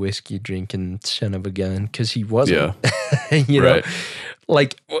smoking, whiskey drinking son of a gun, because he wasn't. you know, Right.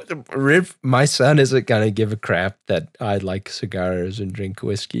 like my son isn't gonna give a crap that I like cigars and drink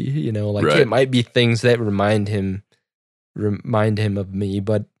whiskey. Like Right. it might be things that remind him of me,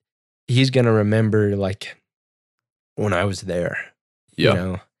 but he's gonna remember like when I was there.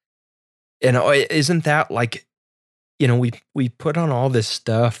 Yeah. And isn't that like, we put on all this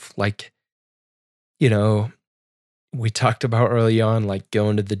stuff, like, we talked about early on, like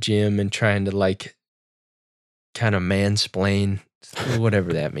going to the gym and trying to like kind of mansplain,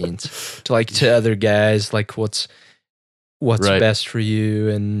 whatever that means, to other guys, like what's Right. best for you.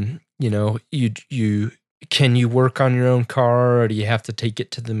 And, you can you work on your own car, or do you have to take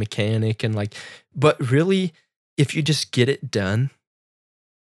it to the mechanic? And like, but really, if you just get it done,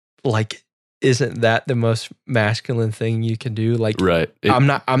 like, isn't that the most masculine thing you can do? Like, Right. I'm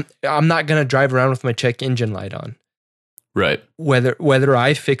not gonna drive around with my check engine light on. Right. Whether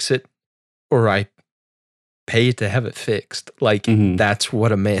I fix it or I pay to have it fixed, like Mhm. that's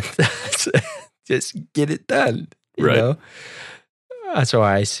what a man does. Just get it done. You Right. know? That's how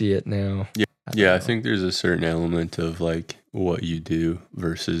I see it now. Yeah, I think there's a certain element of like what you do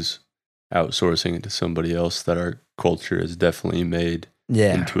versus outsourcing it to somebody else that our culture has definitely made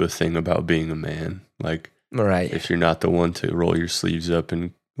Yeah. into a thing about being a man. Like, Right. if you're not the one to roll your sleeves up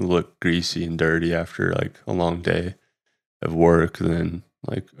and look greasy and dirty after like a long day of work, then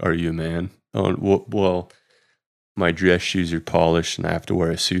like, are you a man? Oh, well, my dress shoes are polished and I have to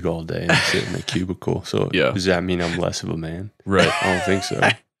wear a suit all day and sit in a cubicle. So Yeah. does that mean I'm less of a man? Right. I don't think so.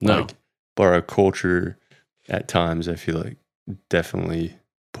 No. Like, but our culture at times, I feel like, definitely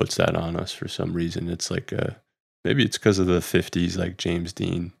puts that on us for some reason. It's like maybe it's because of the 50s, like James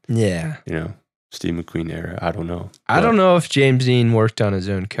Dean, Yeah. Steve McQueen era. I don't know. I don't know if James Dean worked on his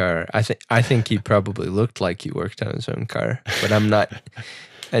own car. I think he probably looked like he worked on his own car, but I'm not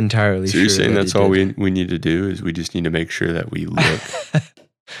entirely So sure. you're saying that that's he all did. we need to do is we just need to make sure that we look.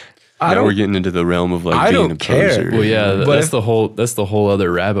 I Now we're don't. getting into the realm of like I being don't a care. poser. Well, yeah, But that's if- the whole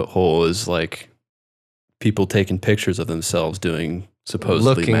other rabbit hole is like people taking pictures of themselves doing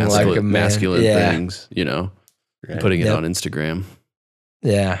supposedly Looking like a man. masculine Yeah. things, Right. putting it Yep. on Instagram.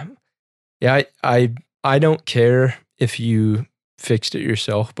 Yeah. I don't care if you fixed it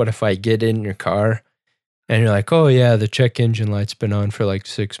yourself, but if I get in your car and you're like, oh yeah, the check engine light's been on for like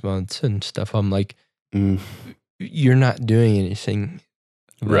 6 months and stuff, I'm like, Mm, you're not doing anything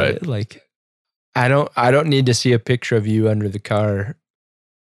about Right. it. Like, I don't need to see a picture of you under the car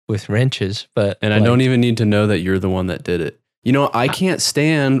with wrenches, but and I like, don't even need to know that you're the one that did it. I can't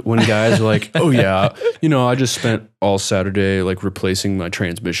stand when guys are like, "Oh yeah, I just spent all Saturday like replacing my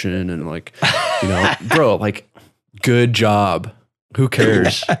transmission and like, bro, like, good job. Who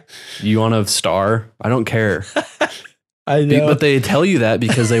cares? You want a star? I don't care." I know. But they tell you that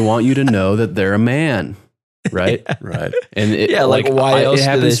because they want you to know that they're a man, right? Right. And it, Yeah, like, why else it do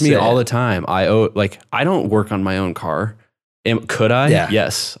happens they to me say all it? the time. I don't work on my own car. Could I? Yeah.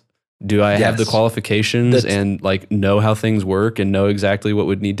 Yes. Do I have the Yes. qualifications That's- and like know how things work and know exactly what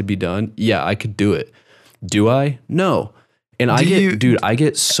would need to be done? Yeah, I could do it. Do I? No. And I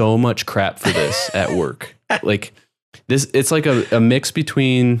get so much crap for this at work. Like it's like a mix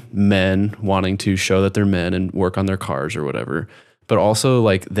between men wanting to show that they're men and work on their cars or whatever, but also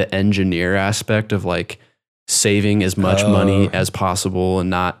like the engineer aspect of like saving as much money as possible and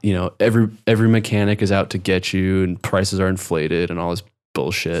not, every mechanic is out to get you and prices are inflated and all this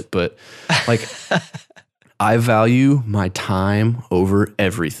bullshit. But like I value my time over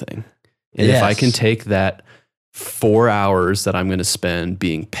everything. And if I can Yes. take that 4 hours that I'm going to spend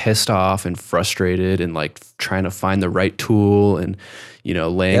being pissed off and frustrated and like trying to find the right tool and,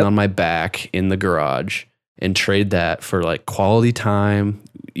 laying Yep. on my back in the garage and trade that for like quality time,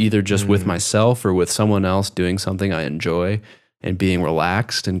 either just with myself or with someone else doing something I enjoy and being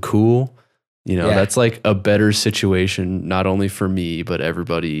relaxed and cool, that's like a better situation, not only for me, but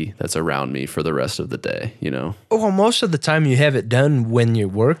everybody that's around me for the rest of the day, Well, most of the time you have it done when you're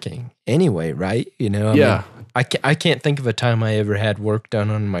working anyway, right? I Yeah. mean, I can't think of a time I ever had work done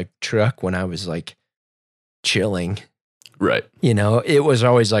on my truck when I was like chilling. Right. It was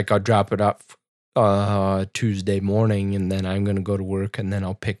always like I'll drop it off Tuesday morning and then I'm going to go to work and then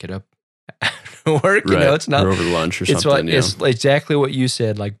I'll pick it up after work. Right. It's not, or over lunch or it's something. it's exactly what you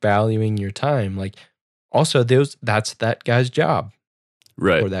said, like valuing your time. Like also that's that guy's job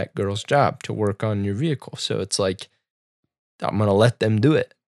Right. or that girl's job to work on your vehicle. So it's like, I'm going to let them do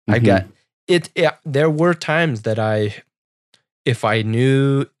it. I Mhm. got it. Yeah, there were times that if I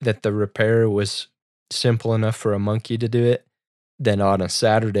knew that the repair was simple enough for a monkey to do it, then on a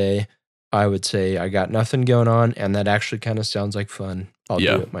Saturday, I would say I got nothing going on, and that actually kind of sounds like fun. I'll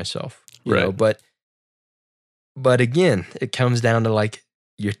Yeah. do it myself, you Right. know. But again, it comes down to like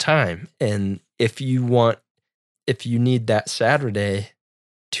your time, and if you need that Saturday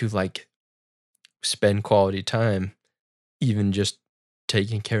to like spend quality time, even just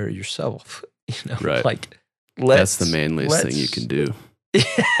taking care of yourself, you know, Right. like That's the manliest thing you let's- can do.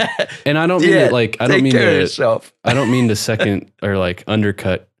 Yeah, And I don't mean Yeah, it like I take don't mean care of to yourself. I don't mean to second or like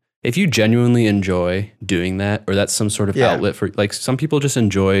undercut. If you genuinely enjoy doing that, or that's some sort of Yeah. outlet for, like, some people just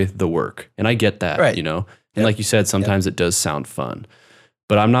enjoy the work, and I get that, Right. you know. And Yep. like you said, sometimes it does sound fun,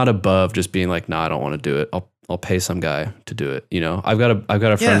 but I'm not above just being like, nah, I don't want to do it. I'll pay some guy to do it. You know, I've got a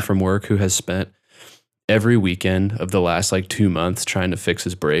Yeah. friend from work who has spent every weekend of the last like 2 months trying to fix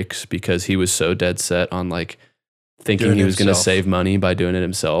his brakes because he was so dead set on like thinking Doing he it was going to himself. save money by doing it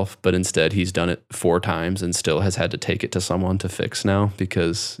himself, but instead he's done it 4 times and still has had to take it to someone to fix now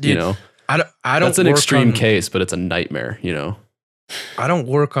because, you Dude, know, I don't that's an work extreme on- case, but it's a nightmare, you know? I don't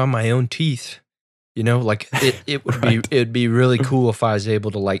work on my own teeth. You know, like it would Right. be it'd be really cool if I was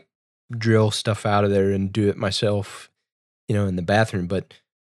able to like drill stuff out of there and do it myself, you know, in the bathroom. But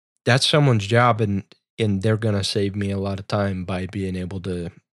that's someone's job, and they're gonna save me a lot of time by being able to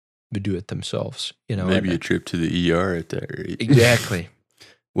do it themselves. You know, Maybe and- a trip to the ER at that rate. exactly.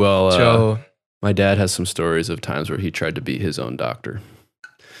 Well, So, my dad has some stories of times where he tried to be his own doctor.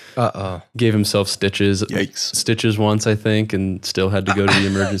 Gave himself stitches Yikes. once, I think, and still had to go to the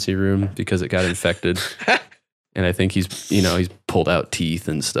emergency room because it got infected. And I think he's pulled out teeth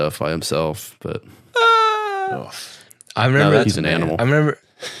and stuff by himself, but Oh. I remember that's he's an man. animal. I remember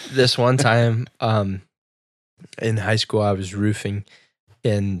this one time in high school, I was roofing,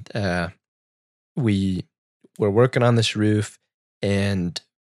 and we were working on this roof, and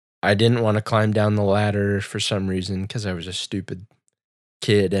I didn't want to climb down the ladder for some reason because I was a stupid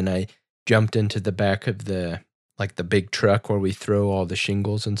kid, and I jumped into the back of the big truck where we throw all the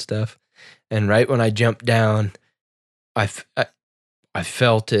shingles and stuff. And right when I jumped down, I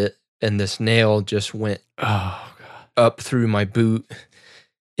felt it, and this nail just went Oh, God. up through my boot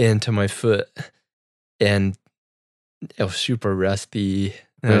into my foot, and it was super rusty,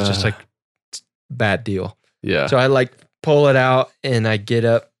 and it was just like bad deal. Yeah. So I like pull it out, and I get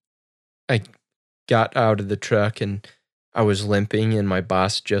up. I got out of the truck, and I was limping, and my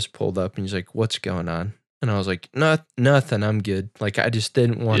boss just pulled up, and he's like, "What's going on?" And I was like, nothing, I'm good. Like, I just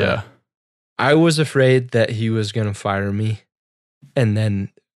didn't want to. Yeah. I was afraid that he was going to fire me, and then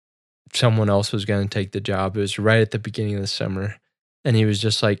someone else was going to take the job. It was right at the beginning of the summer, and he was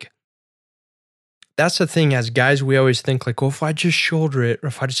just like, that's the thing, as guys, we always think like, well, if I just shoulder it, or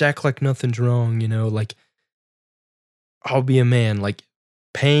if I just act like nothing's wrong, you know, like, I'll be a man. Like,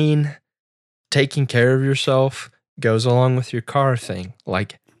 pain, taking care of yourself goes along with your car thing.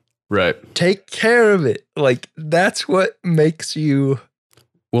 Like, Right. take care of it. Like, that's what makes you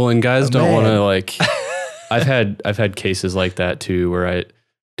Well, and guys a don't want to man. like. I've had cases like that too, where I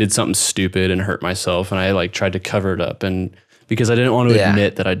did something stupid and hurt myself, and I like tried to cover it up, and because I didn't want to Yeah.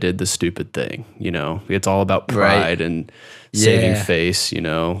 admit that I did the stupid thing, you know, it's all about Right. pride and saving Yeah. face, you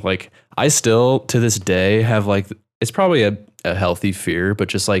know. Like, I still to this day have like, it's probably a healthy fear, but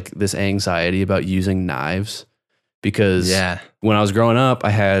just like this anxiety about using knives, because Yeah. when I was growing up, I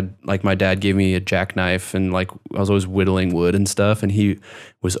had like, my dad gave me a jackknife, and like I was always whittling wood and stuff, and he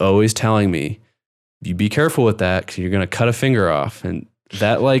was always telling me, you be careful with that because you're going to cut a finger off. And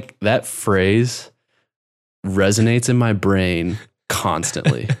that phrase resonates in my brain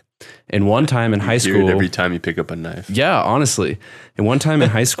constantly. And one time in high You hear it school, every time you pick up a knife. yeah, honestly. And one time in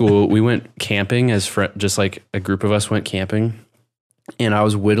high school, we went camping just like a group of us went camping, and I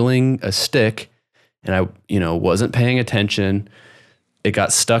was whittling a stick, and I, wasn't paying attention. It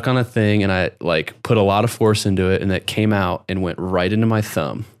got stuck on a thing, and I like put a lot of force into it, and it came out and went right into my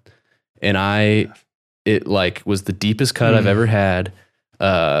thumb. And it like was the deepest cut I've ever had.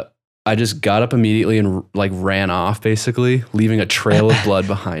 I just got up immediately and like ran off, basically leaving a trail of blood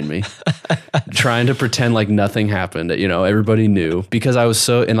behind me, trying to pretend like nothing happened. Everybody knew, because I was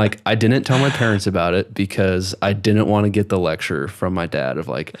and like, I didn't tell my parents about it because I didn't want to get the lecture from my dad of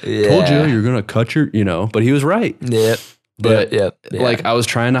like, told you Yeah. you're going to cut but he was right. Yep. But Yep. like, I was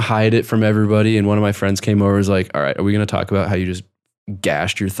trying to hide it from everybody. And one of my friends came over and was like, all right, are we going to talk about how you just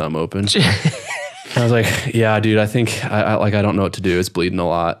gashed your thumb open? I was like, yeah, dude, I think I don't know what to do. It's bleeding a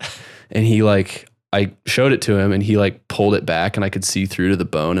lot. And he I showed it to him, and he like pulled it back, and I could see through to the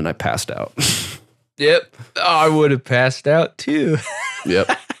bone, and I passed out. Yep. Oh, I would have passed out too.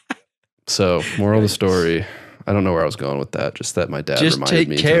 Yep. So moral of the story, I don't know where I was going with that. Just that my dad Just reminded take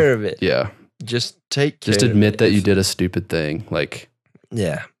me. care of it. Yeah. just take care. Just admit that you did a stupid thing. Like,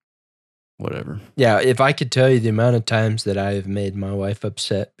 Yeah. whatever. Yeah. If I could tell you the amount of times that I have made my wife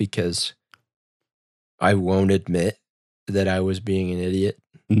upset because I won't admit that I was being an idiot,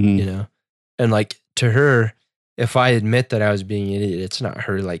 you know? And like to her, if I admit that I was being an idiot, it's not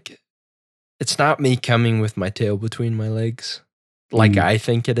her, like, it's not me coming with my tail between my legs like I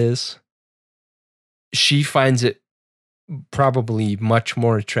think it is. She finds it probably much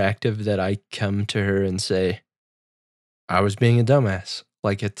more attractive that I come to her and say, I was being a dumbass.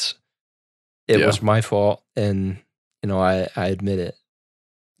 Like it was my fault. And, you know, I admit it.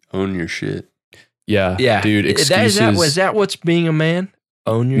 Own your shit. Yeah. Yeah. Dude, excuses. Is that what's being a man?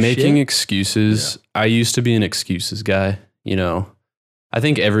 Own your Making shit? excuses. Yeah. I used to be an excuses guy, you know. I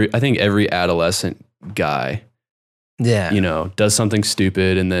think every adolescent guy, yeah, you know, does something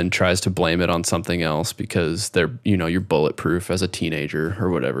stupid and then tries to blame it on something else because they're, you know, you're bulletproof as a teenager or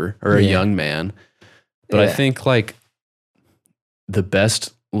whatever, or a young man. But I think like the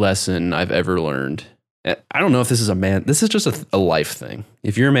best lesson I've ever learned, I don't know if this is this is just a life thing.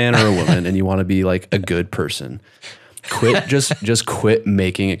 If you're a man or a woman and you want to be like a good person, just quit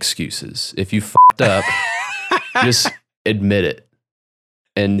making excuses. If you fucked up, just admit it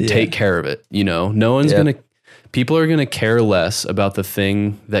and take care of it. You know, people are going to care less about the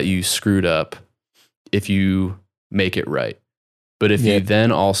thing that you screwed up if you make it right. But if you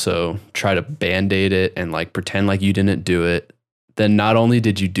then also try to band-aid it and like pretend like you didn't do it, then not only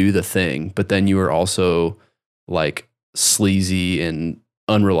did you do the thing, but then you were also like sleazy and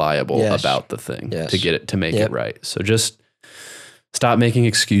unreliable about the thing to make it right. So just stop making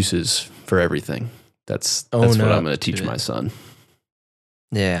excuses for everything. That's what I'm going to teach my son.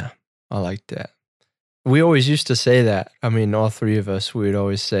 Yeah, I like that. We always used to say that. I mean, all three of us, we would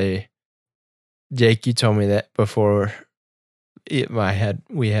always say, Jake, you told me that before we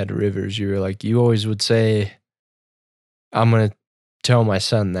had Rivers. You were like, you always would say, I'm going to tell my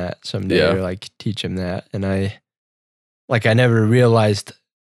son that someday, or like teach him that. And I never realized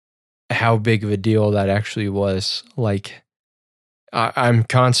how big of a deal that actually was. Like, I'm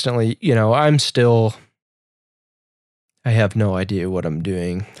constantly, you know, I have no idea what I'm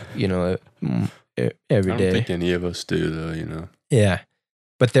doing, you know, every day. I don't think any of us do, though, you know. Yeah.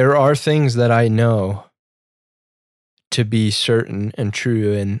 But there are things that I know to be certain and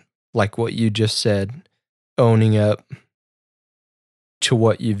true. And like what you just said, owning up to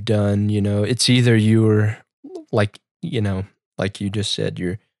what you've done, you know, it's either you're like, you know, like you just said,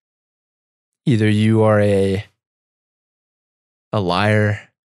 either you are a liar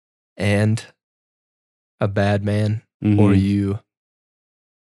and a bad man, or you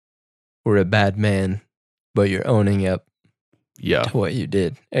were a bad man, but you're owning up to what you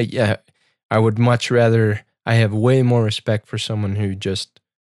did. I would much rather, I have way more respect for someone who just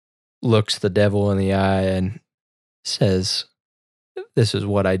looks the devil in the eye and says, this is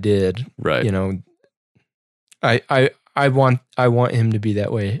what I did. Right. You know, I want him to be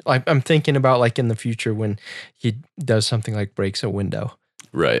that way. Like I'm thinking about like in the future when he does something like breaks a window.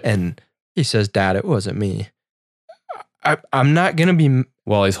 Right. And he says, Dad, it wasn't me. I'm not going to be...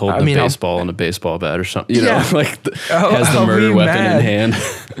 While he's holding a baseball and a baseball bat or something, you know, like has the murder weapon in hand.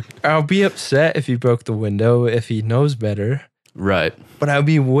 I'll be upset if he broke the window, if he knows better. Right. But I'll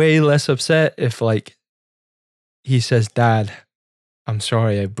be way less upset if like he says, Dad, I'm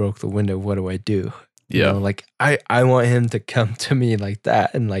sorry I broke the window. What do I do? You know, like I want him to come to me like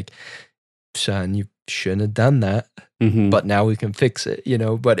that and like, son, you shouldn't have done that, but now we can fix it, you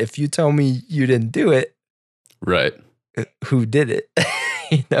know? But if you tell me you didn't do it, right? Who did it?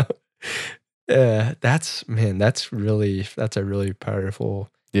 You know, that's a really powerful.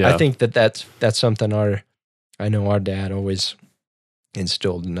 I think that's something I know our dad always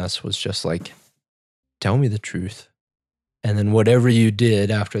instilled in us was just like, tell me the truth, and then whatever you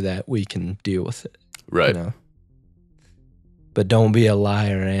did after that, we can deal with it. Right. You know? But don't be a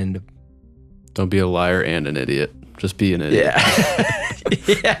liar and an idiot. Just be an idiot.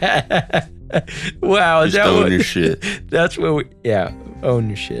 Yeah. Wow. Just own your shit. That's what own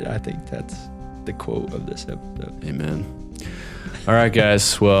your shit. I think that's the quote of this episode. Amen. All right,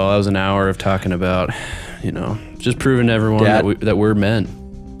 guys. Well, that was an hour of talking about, you know, just proving to everyone that we're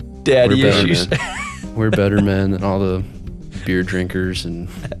men. Daddy issues. We're better men than all the beer drinkers and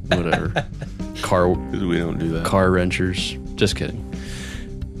whatever. We don't do that. Car wrenchers. Just kidding.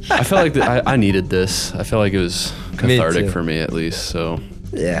 I felt like I needed this. I felt like it was cathartic for me at least. So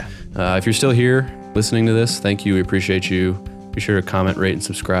yeah. If you're still here listening to this, thank you. We appreciate you. Be sure to comment, rate, and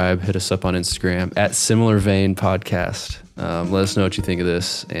subscribe. Hit us up on Instagram at Similar Vein Podcast. Let us know what you think of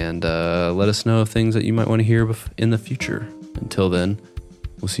this, and let us know things that you might want to hear in the future. Until then,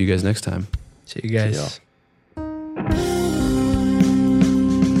 we'll see you guys next time. See you guys. See y'all.